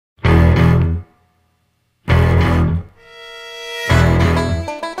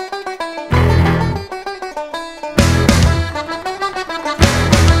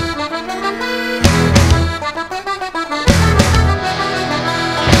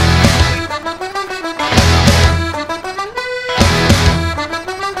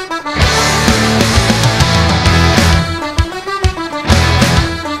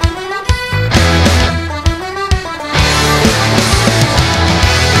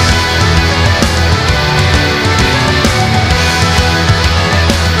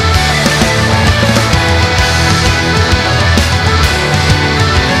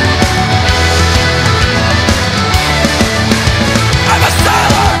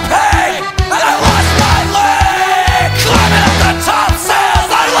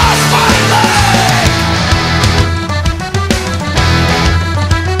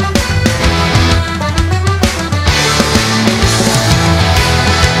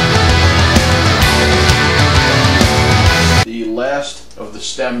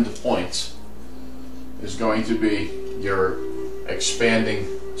stemmed point is going to be your expanding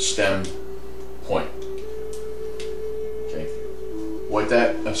stemmed point. Okay. What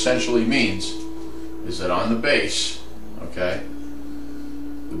that essentially means is that on the base, okay,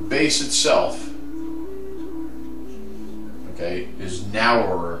 the base itself, okay, is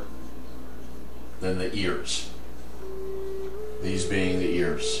narrower than the ears. These being the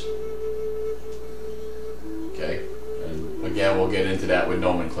ears. Okay, and again we'll get into that with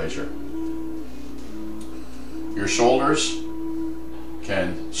nomenclature. Your shoulders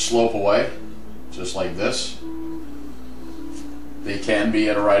can slope away just like this. They can be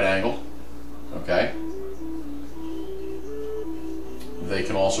at a right angle. Okay. They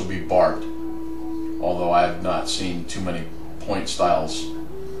can also be barbed, although I have not seen too many point styles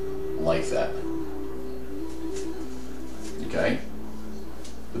like that. Okay.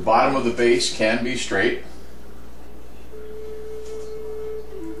 The bottom of the base can be straight.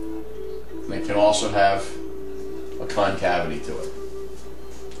 They can also have a concavity to it.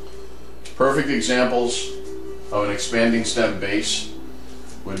 Perfect examples of an expanding stem base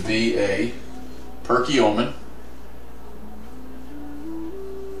would be a Perkiomen,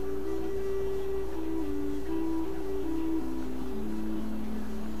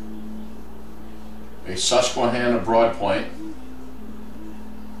 a Susquehanna broadpoint,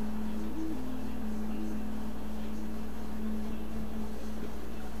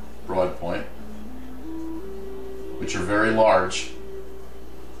 which are very large.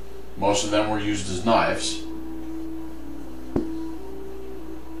 Most of them were used as knives.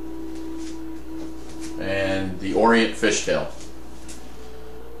 And the Orient fishtail.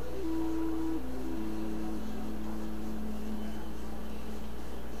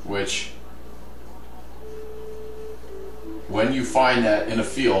 Which, when you find that in a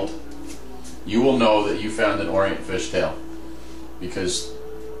field, you will know that you found an Orient fishtail, because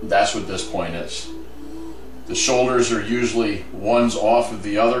that's what this point is. The shoulders are usually one's off of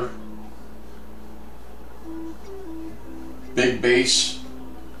the other. Big base,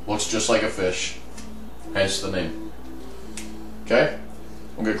 looks just like a fish, hence the name. Okay,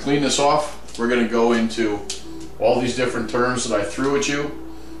 I'm going to clean this off. We're going to go into all these different terms that I threw at you.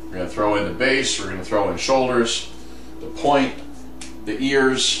 We're going to throw in the base, we're going to throw in shoulders, the point, the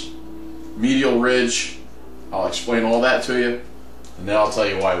ears, medial ridge. I'll explain all that to you, and then I'll tell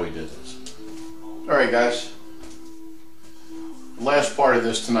you why we did this. Alright guys, the last part of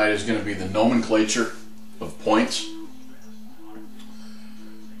this tonight is going to be the nomenclature of points.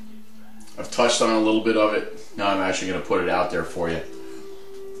 I've touched on a little bit of it. Now I'm actually going to put it out there for you.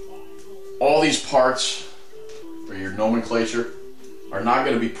 All these parts for your nomenclature are not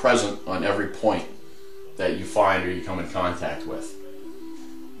going to be present on every point that you find or you come in contact with,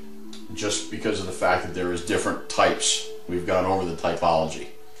 just because of the fact that there is different types. We've gone over the typology.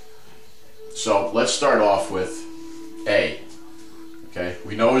 So let's start off with A. Okay,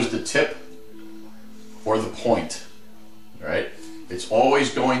 we know is the tip or the point. All right, it's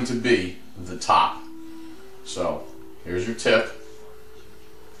always going to be the top. So here's your tip.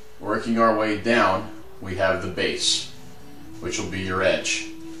 Working our way down, we have the base, which will be your edge.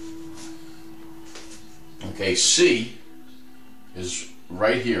 Okay, C is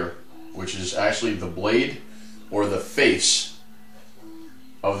right here, which is actually the blade or the face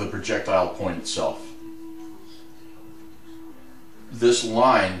of the projectile point itself. This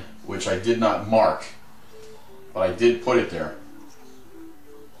line, which I did not mark, but I did put it there,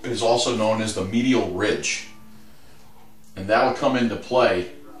 is also known as the medial ridge. And that will come into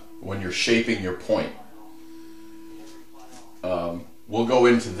play when you're shaping your point. We'll go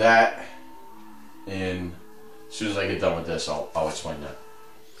into that as soon as I get done with this. I'll explain that.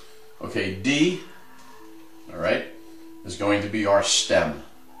 Okay, D, all right, is going to be our stem.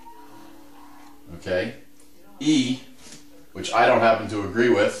 Okay, E, which I don't happen to agree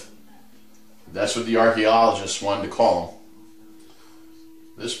with, that's what the archaeologists wanted to call them.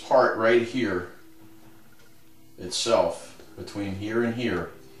 This part right here itself, between here and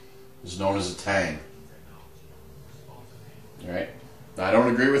here, is known as a tang. All right, now, I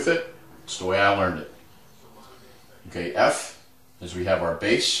don't agree with it. It's the way I learned it. Okay, F is we have our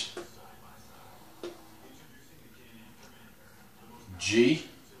base. G,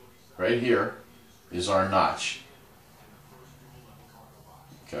 right here, is our notch.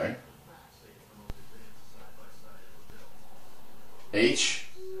 Okay. H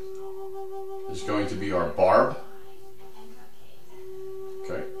is going to be our barb.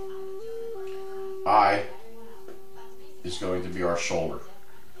 Okay. I is going to be our shoulder.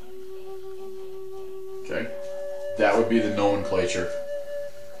 Okay. That would be the nomenclature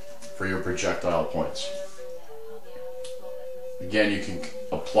for your projectile points. Again, you can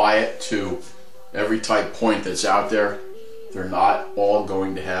apply it to every type point that's out there. They're not all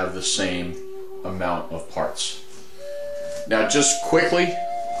going to have the same amount of parts. Now, just quickly,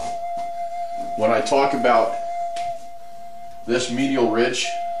 when I talk about this medial ridge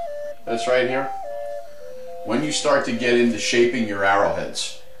that's right here, when you start to get into shaping your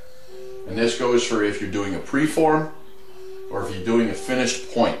arrowheads, and this goes for if you're doing a preform or if you're doing a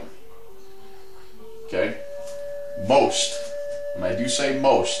finished point, okay? Most, and I do say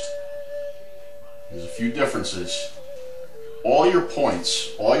most, there's a few differences. All your points,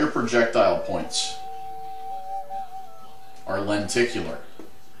 all your projectile points are lenticular.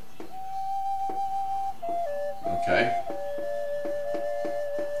 Okay?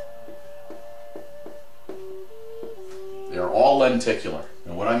 They are all lenticular.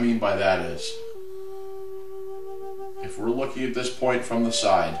 And what I mean by that is, if we're looking at this point from the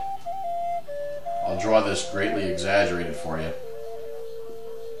side, I'll draw this greatly exaggerated for you.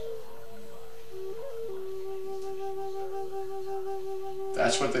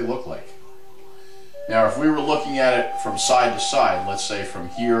 That's what they look like. Now, if we were looking at it from side to side, let's say from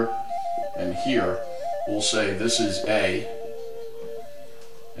here and here, we'll say this is A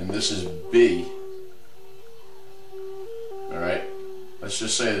and this is B. Alright? Let's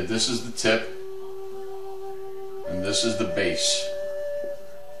just say that this is the tip and this is the base.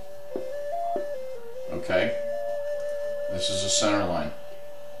 Okay? This is a center line,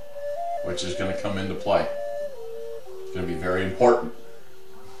 which is going to come into play. It's going to be very important.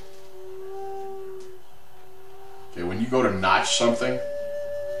 Okay, when you go to notch something,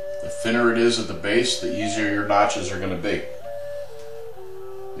 the thinner it is at the base, the easier your notches are going to be.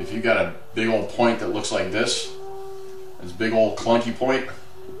 If you got a big old point that looks like this big old clunky point,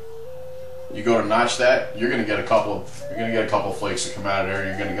 you go to notch that, you're going to get a couple of flakes that come out of there.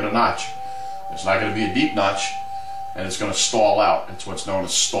 You're going to get a notch. It's not going to be a deep notch, and it's going to stall out. It's what's known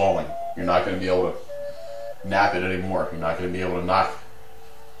as stalling. You're not going to be able to nap it anymore. You're not going to be able to knock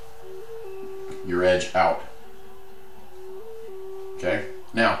your edge out. Okay?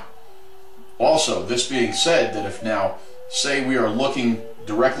 Now, also, this being said, that if now, say we are looking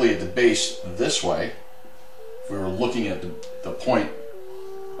directly at the base this way, if we were looking at the point,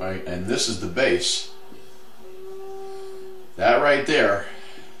 right, and this is the base, that right there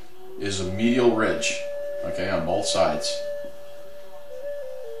is a medial ridge, okay, on both sides.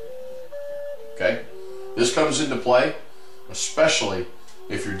 Okay? This comes into play, especially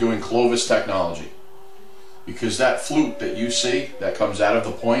if you're doing Clovis technology, because that flute that you see that comes out of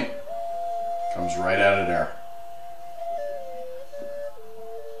the point comes right out of there.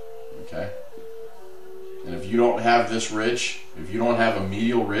 Okay? And if you don't have this ridge, if you don't have a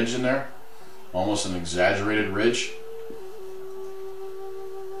medial ridge in there, almost an exaggerated ridge,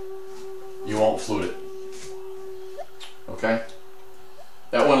 you won't flute it. Okay?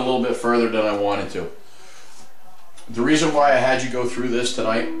 That went a little bit further than I wanted to. The reason why I had you go through this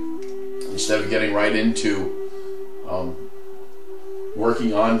tonight, instead of getting right into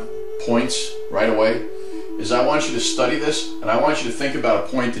working on points right away, is I want you to study this, and I want you to think about a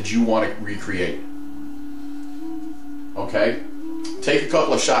point that you want to recreate. Okay? Take a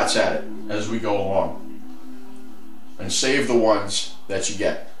couple of shots at it as we go along, and save the ones that you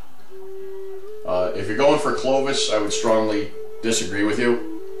get. If you're going for Clovis, I would strongly disagree with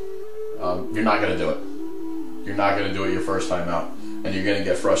you. You're not going to do it. You're not going to do it your first time out, and you're going to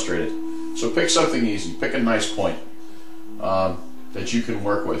get frustrated. So pick something easy. Pick a nice point that you can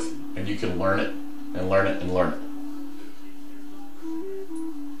work with, and you can learn it and learn it and learn it.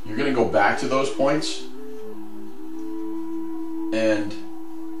 You're going to go back to those points, and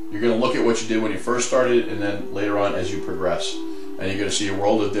you're going to look at what you did when you first started, and then later on as you progress. And you're going to see a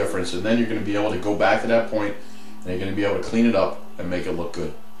world of difference, and then you're going to be able to go back to that point, and you're going to be able to clean it up and make it look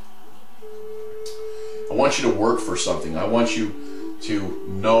good. I want you to work for something. I want you to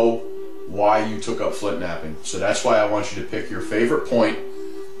know why you took up flint napping. So that's why I want you to pick your favorite point.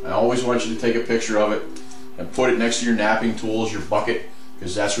 I always want you to take a picture of it and put it next to your napping tools, your bucket,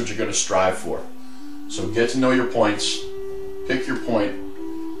 because that's what you're going to strive for. So get to know your points, pick your point,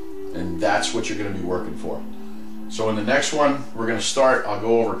 and that's what you're going to be working for. So in the next one, we're going to start, I'll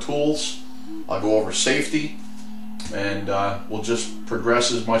go over tools, I'll go over safety, and we'll just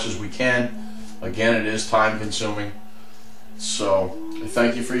progress as much as we can. Again, it is time consuming. So I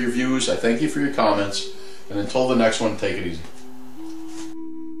thank you for your views, I thank you for your comments, and until the next one, take it easy.